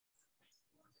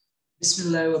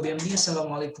Bismillahirrahmanirrahim.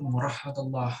 Assalamualaikum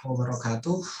warahmatullahi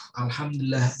wabarakatuh.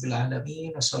 Alhamdulillah bil alamin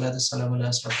wassalatu wassalamu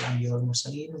ala asyrofil anbiya'i wal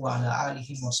mursalin wa ala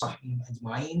alihi wa sahbihi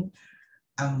ajmain.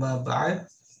 Amma ba'd.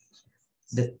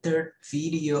 The third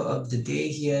video of the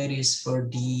day here is for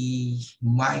the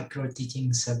micro teaching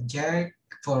subject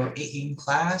for AM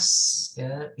class,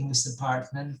 English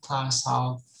department class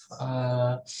of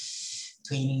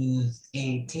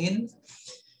 2018.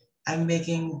 I'm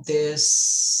making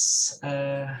this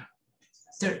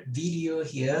third video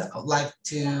here. I'd like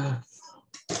to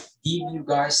give you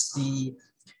guys the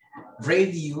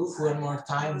review one more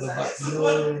time about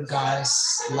your guys'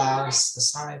 last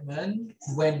assignment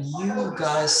when you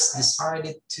guys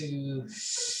decided to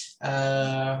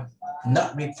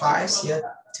not revise yet,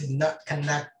 to not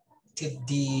connect to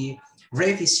the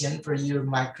revision for your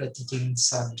micro teaching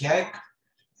subject.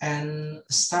 And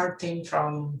starting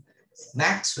from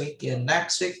next week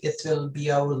it will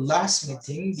be our last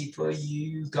meeting before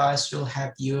you guys will have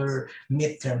your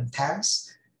midterm test.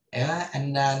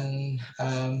 And then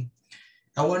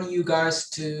I want you guys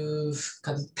to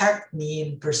contact me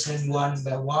in person one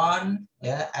by one,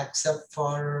 except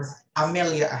for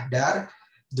Amelia Ahdar,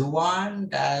 the one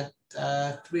that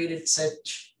created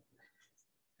such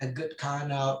a good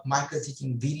kind of micro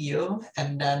teaching video.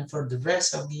 And then for the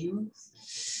rest of you,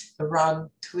 around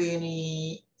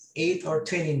 28 or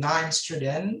 29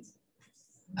 students,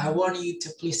 I want you to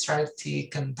please try to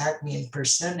contact me in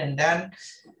person and then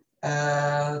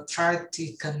try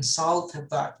to consult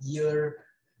about your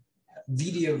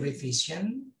video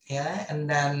revision. And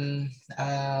then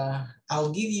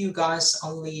I'll give you guys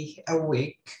only a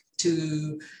week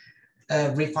to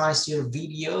revise your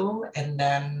video and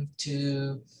then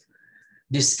to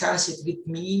discuss it with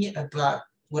me about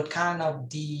what kind of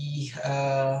the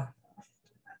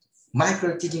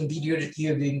micro teaching video that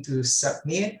you're going to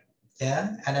submit.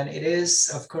 And then it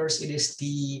is, of course, it is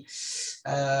the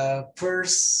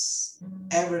first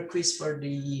ever quiz for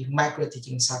the micro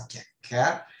teaching subject.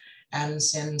 And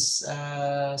since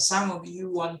some of you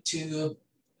want to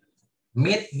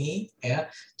meet me,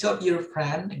 tell your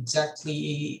friend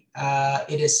exactly.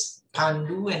 It is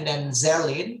Pandu and then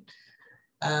Zelin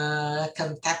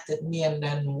contacted me and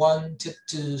then wanted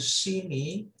to see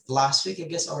me last week, I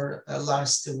guess, or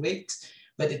last 2 weeks,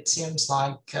 but it seems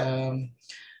like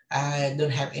I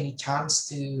don't have any chance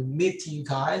to meet you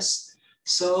guys.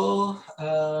 So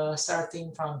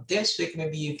starting from this week,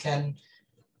 maybe you can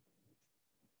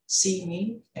see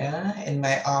me in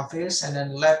my office, and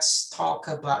then let's talk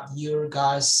about your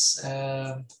guys,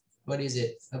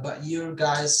 about your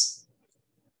guys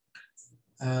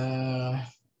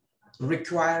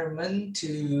requirement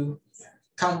to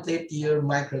complete your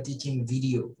micro teaching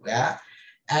video.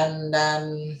 And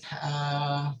then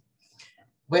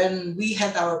when we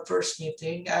had our first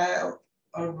meeting, I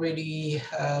already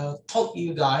told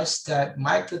you guys that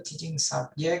micro teaching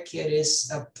subject, it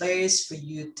is a place for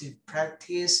you to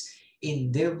practice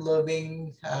in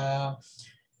developing a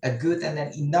good and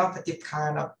an innovative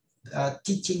kind of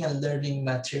teaching and learning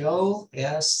material.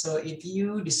 So if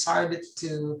you decided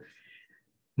to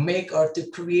make or to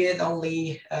create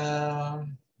only the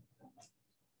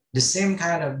same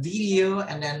kind of video,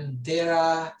 and then there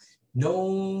are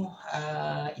no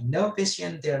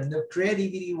innovation, there are no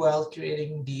creativity while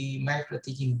creating the micro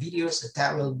teaching videos,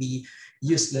 that will be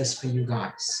useless for you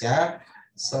guys.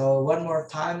 So one more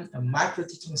time, a micro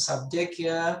teaching subject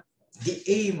here, the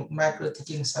aim of micro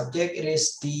teaching subject, it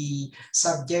is the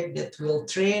subject that will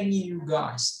train you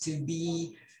guys to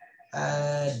be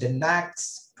the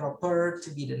next proper,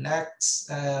 to be the next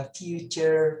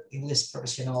future English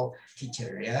professional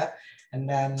teacher. And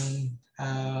then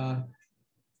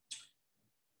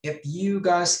if you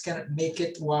guys can make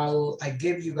it while I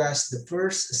give you guys the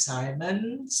first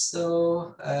assignment,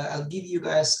 so I'll give you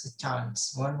guys a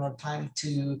chance one more time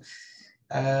to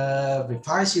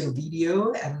revise your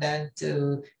video and then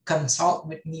to consult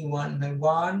with me one by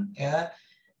one.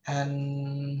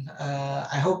 And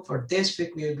I hope for this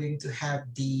week we are going to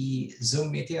have the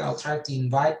Zoom meeting. I'll try to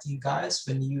invite you guys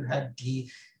when you have the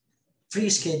free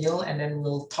schedule, and then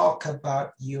we'll talk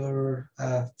about your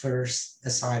first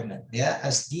assignment,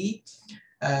 as the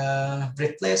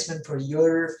replacement for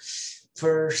your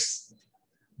first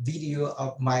video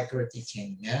of micro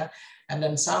teaching. And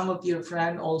then some of your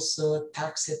friends also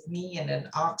texted me and then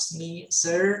asked me,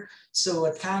 sir, so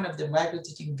what kind of the micro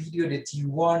teaching video that you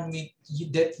want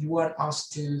us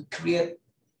to create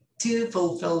to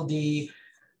fulfill the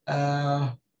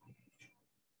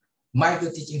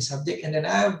micro teaching subject? And then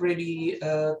I already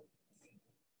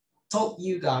told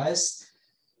you guys,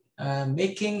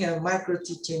 making a micro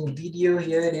teaching video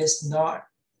here, it is not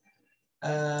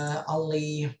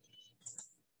only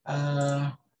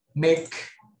make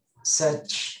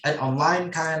such an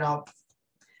online kind of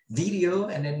video,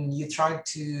 and then you try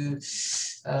to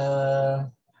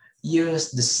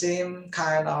use the same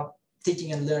kind of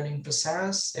teaching and learning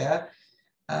process. Yeah,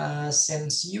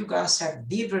 since you guys have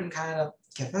different kind of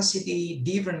capacity,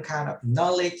 different kind of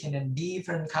knowledge, and then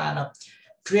different kind of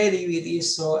creativity,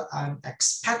 so I'm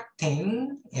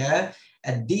expecting, yeah,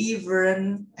 a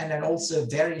different and then also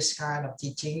various kind of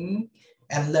teaching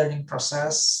and learning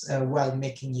process while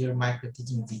making your micro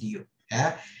teaching video.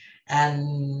 Yeah,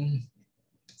 and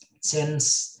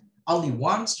since only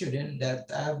one student that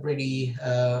I've already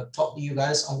taught you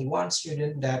guys, only one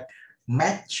student that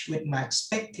match with my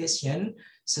expectation,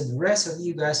 so the rest of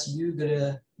you guys, you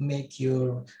gotta make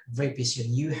your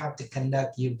revision. You have to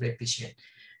conduct your revision.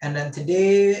 And then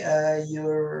today,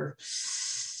 your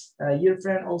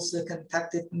friend also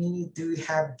contacted me to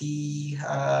have the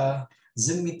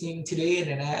Zoom meeting today,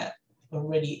 and then I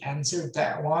already answered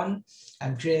that one.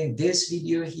 I'm creating this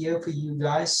video here for you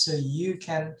guys so you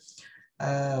can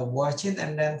watch it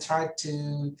and then try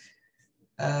to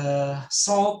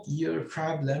solve your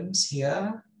problems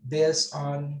here based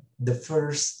on the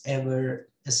first ever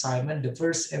assignment, the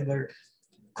first ever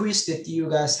quiz that you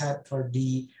guys had for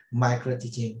the micro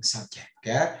teaching subject.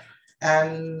 Okay,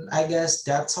 and I guess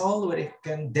that's all what I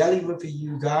can deliver for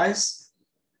you guys.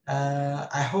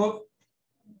 I hope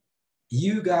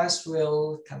you guys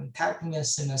will contact me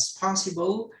as soon as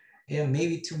possible. Yeah,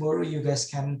 maybe tomorrow you guys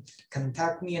can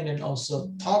contact me and then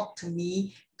also talk to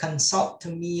me, consult to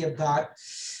me about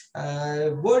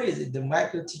what is it, the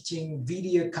micro teaching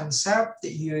video concept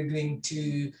that you're going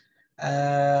to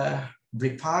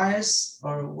revise,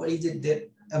 or what is it that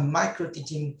a micro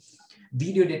teaching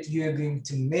video that you're going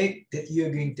to make, that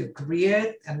you're going to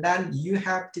create, and then you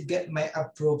have to get my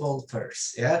approval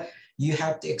first. Yeah, you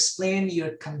have to explain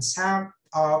your concept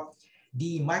of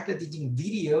the micro teaching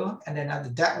video, and then after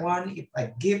that one, if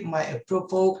I give my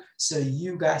approval, so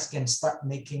you guys can start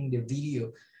making the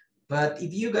video. But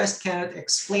if you guys cannot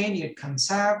explain your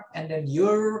concept and then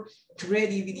your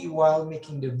creativity while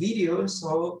making the video,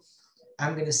 so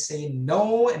I'm gonna say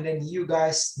no, and then you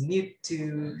guys need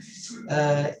to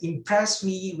impress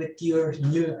me with your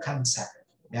new concept.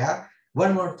 Yeah,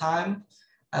 one more time.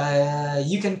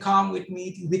 You can come with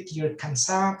me with your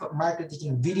concept of micro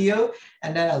teaching video,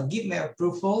 and then I'll give my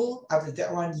approval. After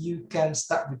that one, you can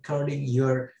start recording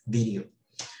your video.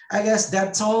 I guess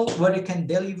that's all what I can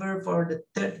deliver for the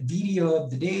third video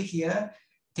of the day here.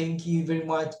 Thank you very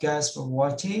much, guys, for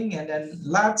watching, and then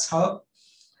let's hope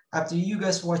after you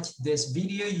guys watch this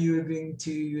video, you're going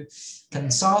to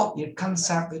consult your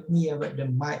concept with me about the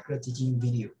micro teaching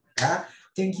video. Yeah?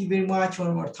 Thank you very much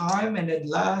one more time. And at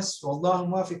last, wallahu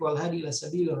muwaffiq wal hadi ila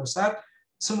sabilir rasyad.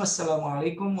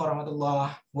 Assalamualaikum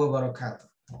warahmatullahi wabarakatuh.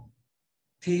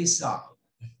 Peace out.